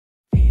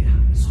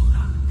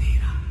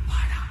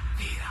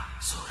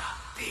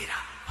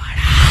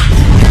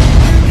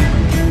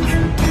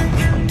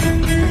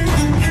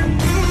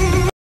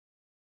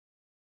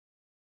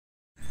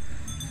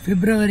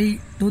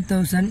February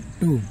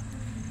 2002.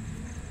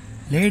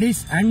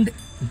 Ladies and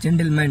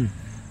gentlemen,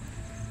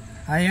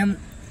 I am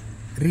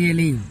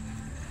really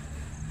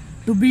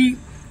to be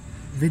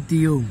with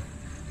you.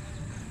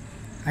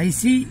 I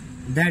see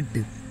that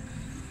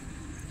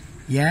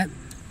a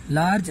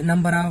large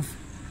number of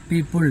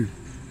people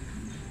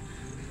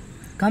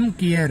come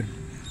here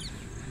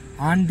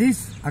on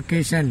this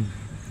occasion.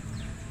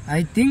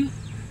 I think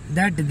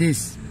that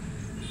this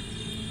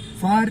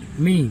for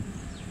me.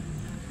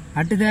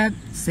 At the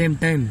same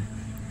time,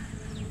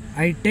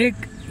 I take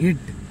it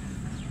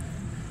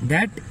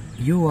that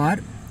you are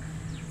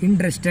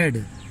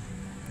interested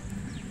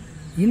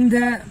in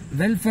the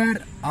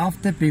welfare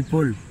of the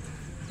people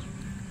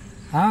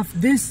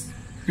of this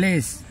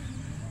place.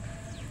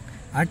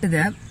 At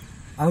the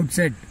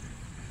outset,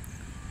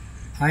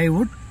 I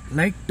would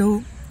like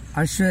to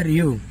assure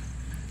you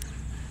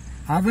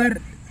our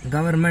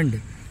government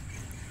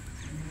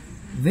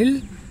will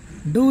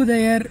do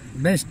their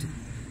best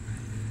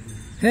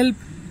help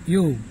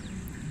you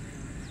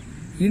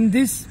in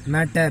this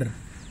matter.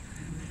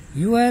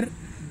 Your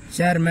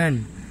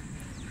chairman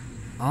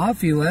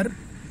of your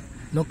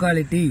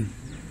locality.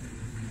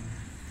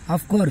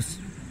 Of course,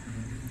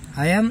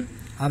 I am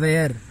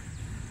aware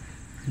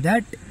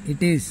that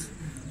it is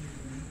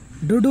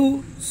to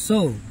do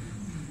so.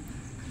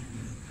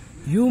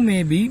 You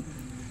may be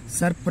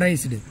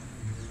surprised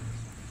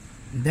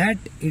that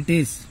it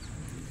is,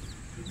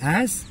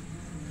 as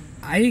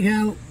I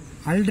have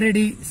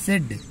already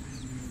said.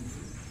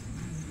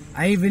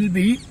 I will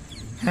be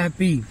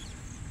happy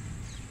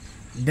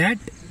that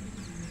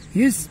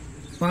is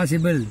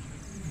possible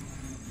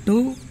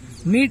to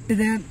meet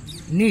the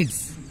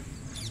needs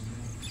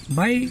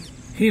by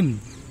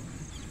him.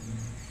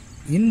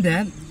 In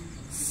the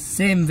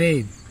same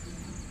way,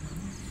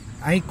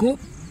 I hope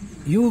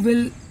you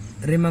will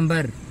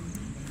remember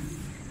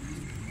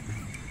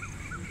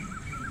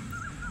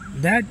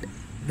that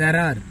there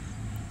are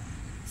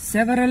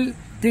several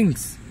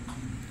things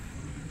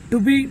to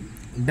be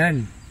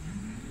done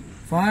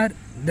for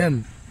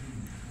them.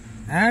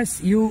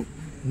 As you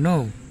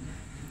know,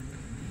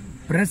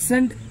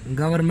 present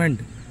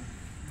government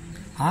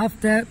of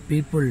the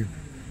people,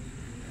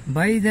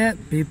 by the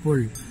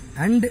people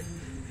and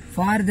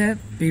for the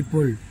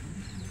people.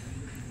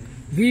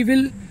 We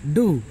will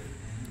do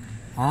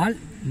all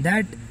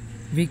that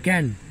we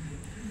can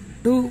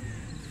to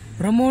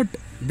promote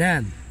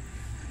the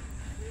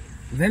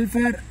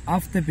welfare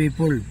of the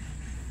people.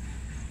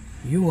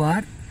 You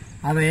are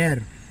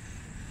aware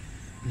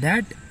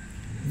that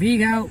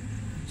we have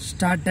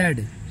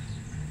started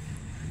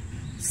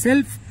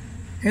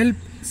self-help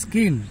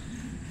scheme.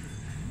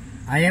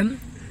 I am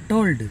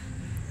told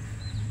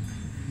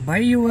by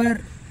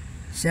your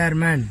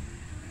chairman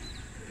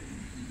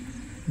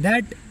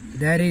that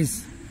there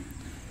is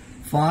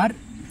for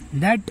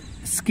that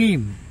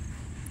scheme,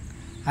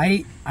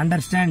 I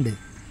understand,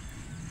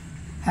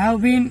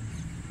 have been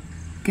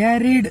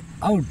carried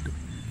out.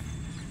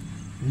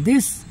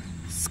 This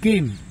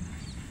scheme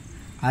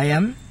I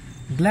am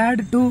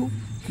glad to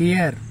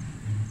hear,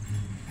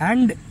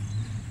 and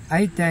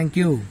I thank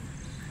you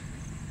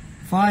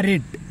for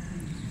it.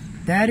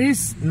 There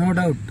is no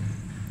doubt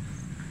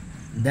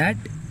that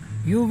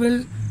you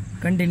will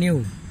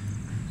continue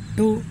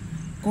to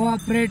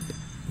cooperate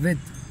with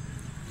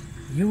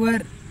your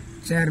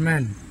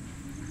chairman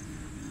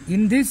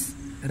in this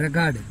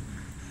regard.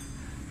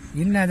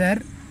 In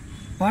other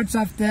parts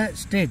of the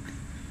state,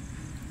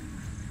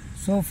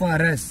 so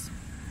far as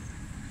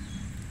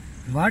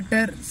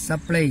water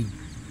supply,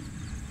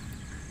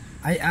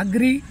 I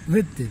agree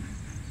with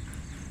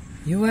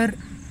your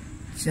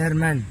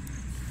chairman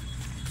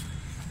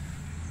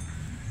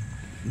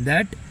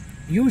that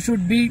you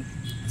should be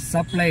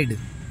supplied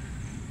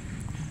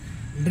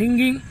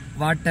drinking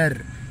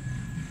water.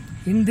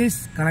 In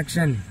this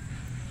connection,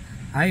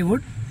 I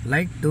would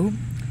like to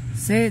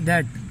say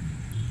that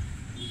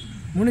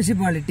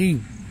municipality,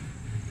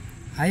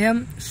 I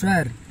am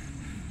sure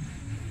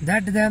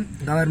that the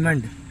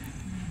government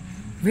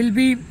will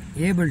be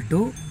able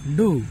to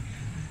do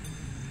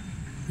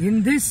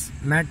in this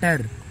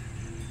matter.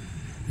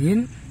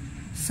 In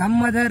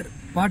some other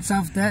parts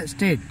of the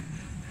state,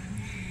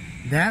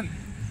 the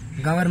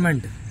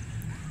government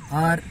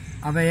are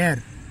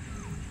aware.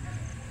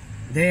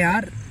 They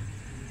are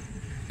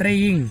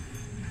trying.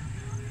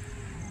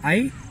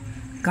 I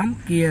come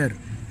here.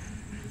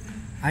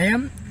 I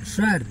am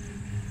sure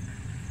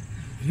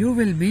you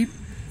will be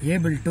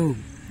able to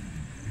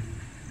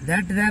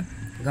that the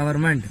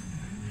government,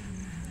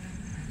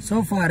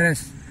 so far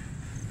as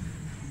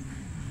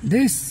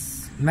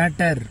this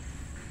matter.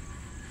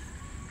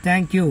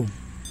 Thank you.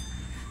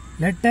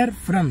 Letter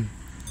from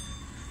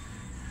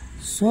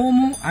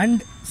Somu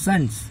and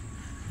Sons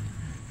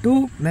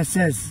to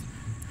Messrs.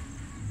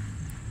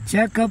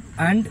 Jacob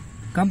and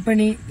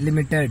Company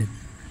Limited.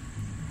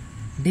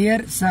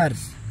 Dear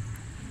sirs,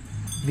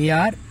 we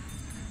are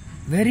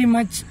very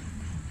much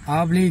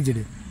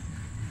obliged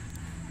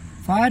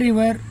for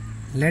your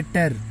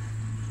letter.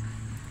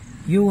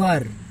 You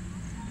are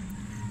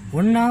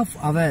one of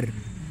our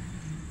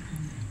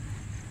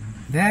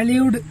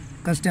Valued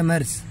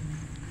customers,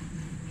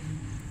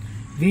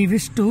 we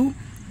wish to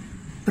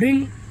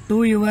bring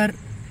to your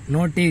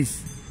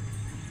notice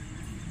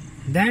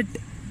that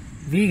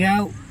we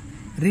have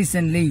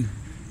recently.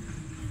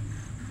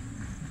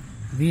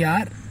 We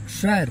are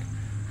sure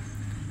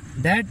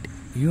that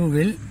you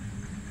will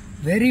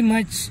very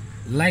much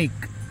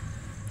like.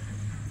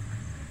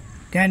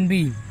 Can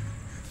be,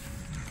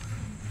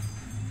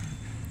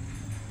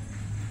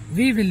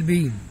 we will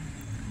be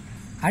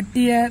at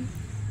a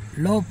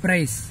low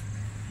price.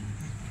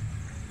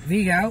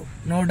 We have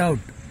no doubt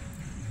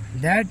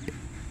that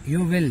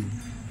you will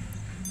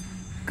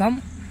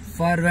come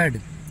forward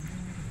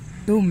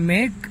to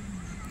make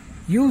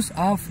use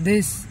of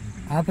this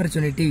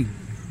opportunity.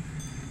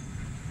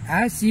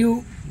 As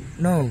you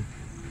know,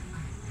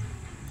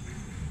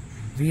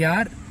 we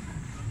are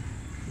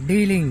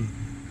dealing.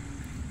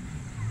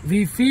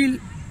 We feel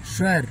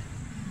sure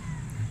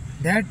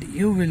that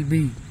you will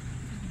be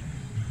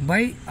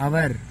by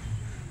our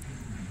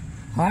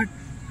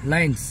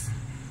hotlines.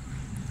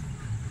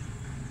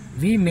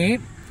 We may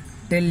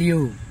tell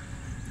you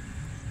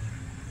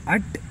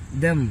at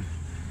them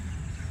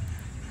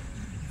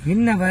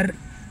in our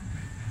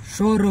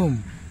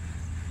showroom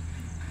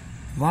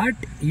what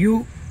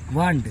you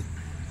want.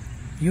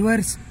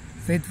 Yours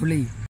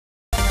faithfully.